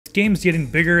With games getting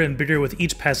bigger and bigger with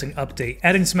each passing update,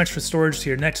 adding some extra storage to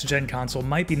your next-gen console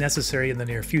might be necessary in the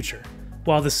near future.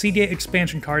 While the CD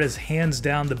expansion card is hands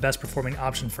down the best performing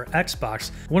option for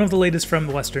Xbox, one of the latest from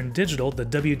Western Digital, the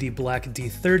WD Black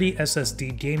D30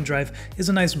 SSD game drive, is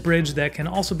a nice bridge that can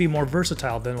also be more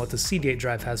versatile than what the CD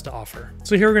drive has to offer.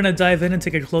 So here we're going to dive in and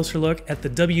take a closer look at the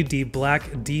WD Black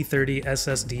D30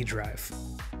 SSD drive.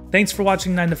 Thanks for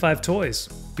watching 9 to 5 Toys.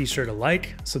 Be sure to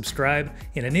like, subscribe,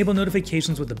 and enable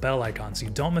notifications with the bell icon so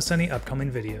you don't miss any upcoming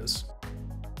videos.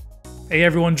 Hey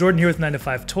everyone, Jordan here with 9 to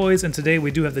 5 Toys, and today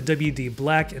we do have the WD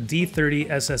Black D30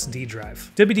 SSD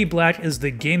drive. WD Black is the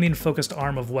gaming-focused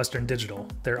arm of Western Digital.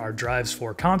 There are drives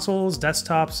for consoles,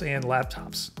 desktops, and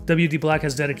laptops. WD Black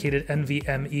has dedicated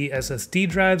NVMe SSD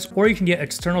drives, or you can get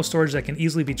external storage that can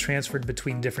easily be transferred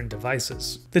between different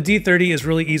devices. The D30 is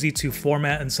really easy to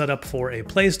format and set up for a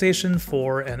PlayStation,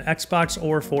 for an Xbox,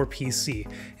 or for PC.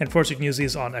 And of course you can use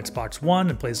these on Xbox One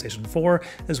and PlayStation 4,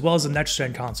 as well as the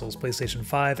next-gen consoles, PlayStation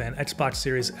 5 and Xbox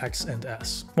Series X and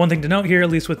S. One thing to note here,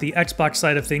 at least with the Xbox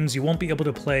side of things, you won't be able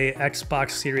to play Xbox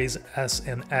Series S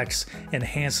and X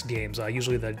enhanced games.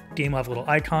 Usually the game will have a little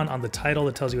icon on the title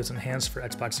that tells you it's enhanced for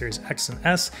Xbox Series X and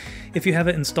S. If you have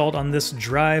it installed on this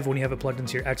drive, when you have it plugged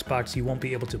into your Xbox, you won't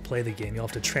be able to play the game. You'll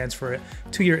have to transfer it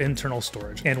to your internal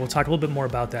storage. And we'll talk a little bit more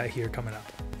about that here coming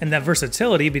up. And that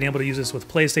versatility, being able to use this with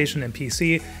PlayStation and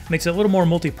PC, makes it a little more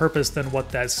multi-purpose than what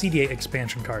that CD8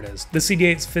 expansion card is. The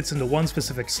CD8 fits into one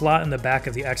specific slot in the back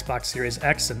of the Xbox Series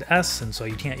X and S, and so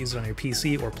you can't use it on your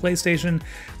PC or PlayStation,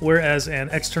 whereas an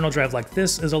external drive like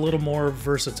this is a little more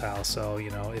versatile. So,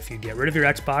 you know, if you get rid of your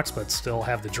Xbox but still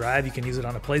have the drive, you can use it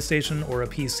on a PlayStation or a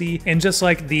PC. And just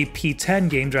like the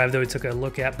P10 game drive that we took a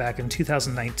look at back in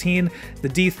 2019, the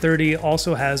D30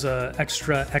 also has an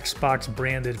extra Xbox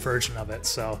branded version of it.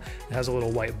 So it has a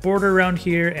little white border around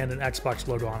here and an Xbox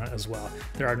logo on it as well.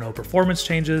 There are no performance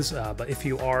changes, but if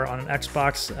you are on an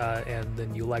Xbox and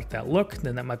then you like that look,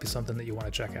 then that might be something that you want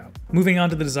to check out. Moving on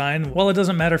to the design, while it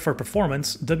doesn't matter for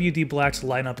performance, WD Black's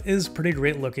lineup is pretty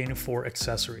great looking for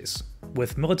accessories.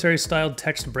 With military-styled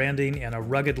text branding and a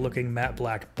rugged-looking matte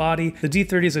black body, the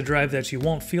D30 is a drive that you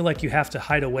won't feel like you have to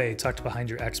hide away tucked behind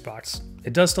your Xbox.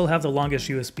 It does still have the longest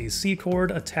USB-C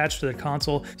cord attached to the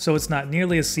console, so it's not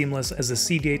nearly as seamless as the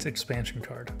CD8 expansion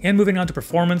card. And moving on to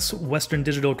performance, Western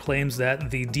Digital claims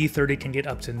that the D30 can get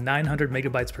up to 900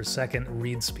 megabytes per second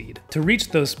read speed. To reach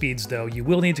those speeds though, you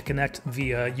will need to connect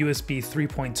via USB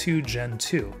 3.2 Gen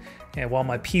 2. And while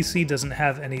my PC doesn't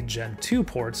have any Gen 2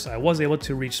 ports, I was able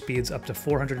to reach speeds up to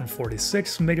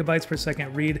 446 megabytes per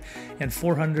second read and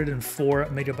 404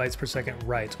 megabytes per second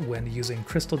write when using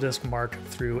Crystal Disk Mark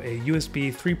through a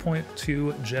USB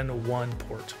 3.2 Gen 1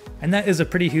 port. And that is a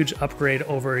pretty huge upgrade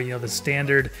over, you know, the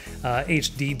standard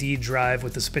HDD drive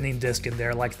with the spinning disk in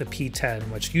there, like the P10,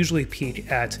 which usually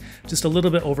peak at just a little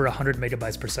bit over 100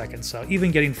 megabytes per second. So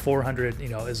even getting 400, you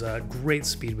know, is a great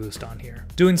speed boost on here.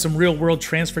 Doing some real-world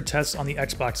transfer tests on the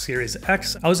Xbox Series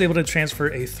X, I was able to transfer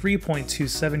a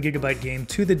 3.27 gigabyte game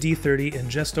to the D30 in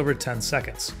just over 10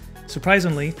 seconds.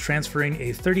 Surprisingly, transferring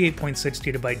a 38.6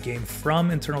 gigabyte game from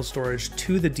internal storage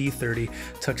to the D30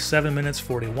 took 7 minutes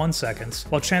 41 seconds,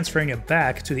 while transferring it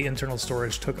back to the internal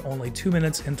storage took only 2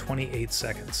 minutes and 28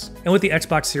 seconds. And with the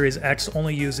Xbox Series X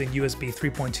only using USB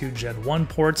 3.2 Gen 1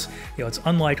 ports, you know, it's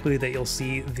unlikely that you'll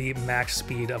see the max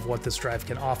speed of what this drive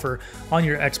can offer on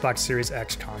your Xbox Series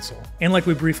X console. And like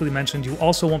we briefly mentioned, you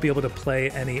also won't be able to play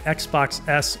any Xbox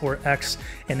S or X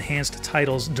enhanced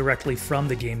titles directly from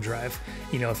the game drive.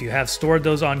 You know, if you have stored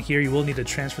those on here, you will need to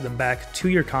transfer them back to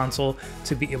your console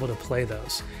to be able to play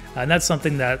those. And that's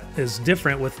something that is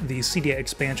different with the CD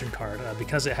expansion card.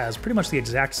 Because it has pretty much the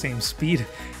exact same speed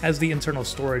as the internal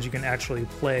storage, you can actually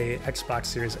play Xbox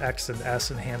Series X and S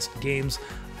enhanced games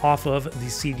off of the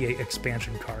CD8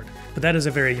 expansion card. But that is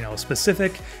a very, you know,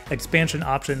 specific expansion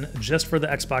option just for the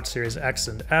Xbox Series X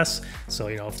and S. So,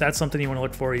 you know, if that's something you want to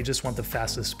look for, you just want the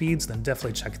fastest speeds, then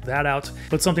definitely check that out.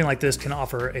 But something like this can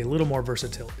offer a little more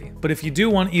versatility. But if you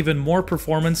do want even more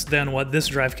performance than what this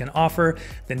drive can offer,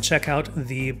 then check out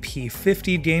the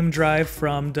P50 game drive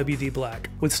from WD Black.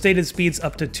 With stated speeds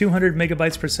up to 200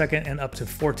 megabytes per second and up to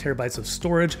 4 terabytes of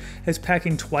storage, it's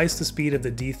packing twice the speed of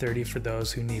the D30 for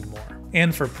those who need more.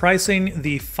 And for pricing,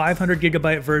 the 500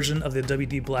 gigabyte version of the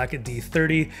WD Black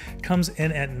D30 comes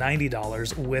in at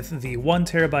 $90, with the 1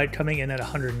 terabyte coming in at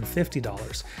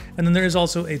 $150. And then there is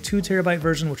also a 2 terabyte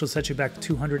version, which will set you back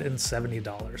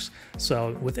 $270.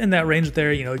 So within that range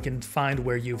there, you know, you can find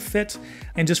where you fit.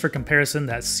 And just for comparison,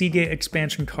 that Seagate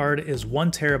expansion card is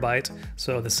 1 terabyte,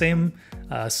 so the same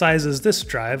Size is this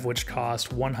drive, which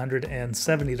cost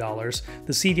 $170.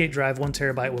 The Seagate drive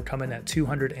 1TB will come in at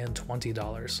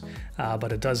 $220,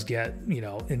 but it does get,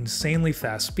 insanely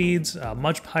fast speeds,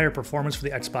 much higher performance for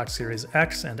the Xbox Series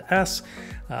X and S,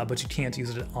 but you can't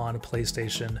use it on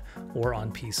PlayStation or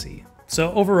on PC.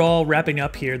 So overall, wrapping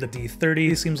up here, the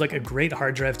D30 seems like a great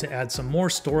hard drive to add some more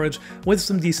storage with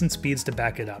some decent speeds to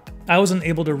back it up. I wasn't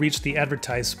able to reach the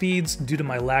advertised speeds due to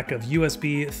my lack of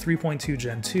USB 3.2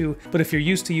 Gen 2, but if you're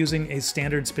used to using a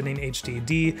standard spinning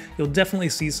HDD, you'll definitely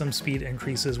see some speed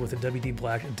increases with a WD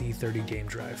Black D30 game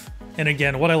drive. And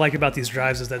again, what I like about these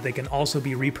drives is that they can also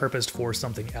be repurposed for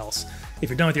something else. If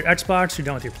you're done with your Xbox, you're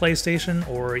done with your PlayStation,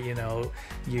 or you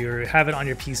have it on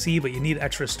your PC but you need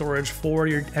extra storage for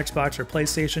your Xbox or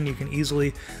PlayStation, you can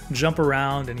easily jump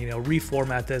around and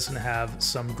reformat this and have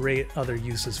some great other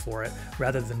uses for it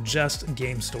rather than just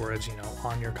game storage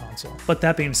on your console. But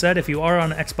that being said, if you are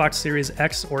on Xbox Series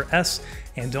X or S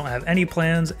and don't have any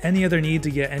plans, any other need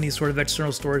to get any sort of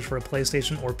external storage for a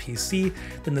PlayStation or PC,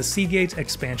 then the Seagate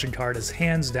expansion card is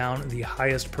hands down the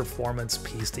highest performance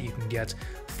piece that you can get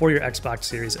for your Xbox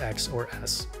Series X or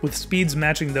S. With speeds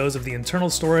matching those of the internal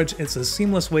storage, it's a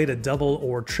seamless way to double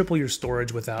or triple your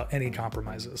storage without any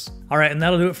compromises. Alright, and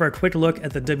that'll do it for a quick look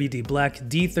at the WD Black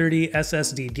D30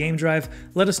 SSD game drive.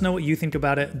 Let us know what you think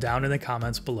about it down in the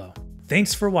comments below.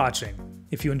 Thanks for watching.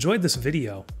 If you enjoyed this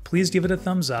video, please give it a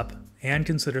thumbs up and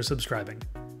consider subscribing.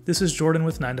 This is Jordan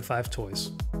with 9to5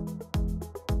 Toys.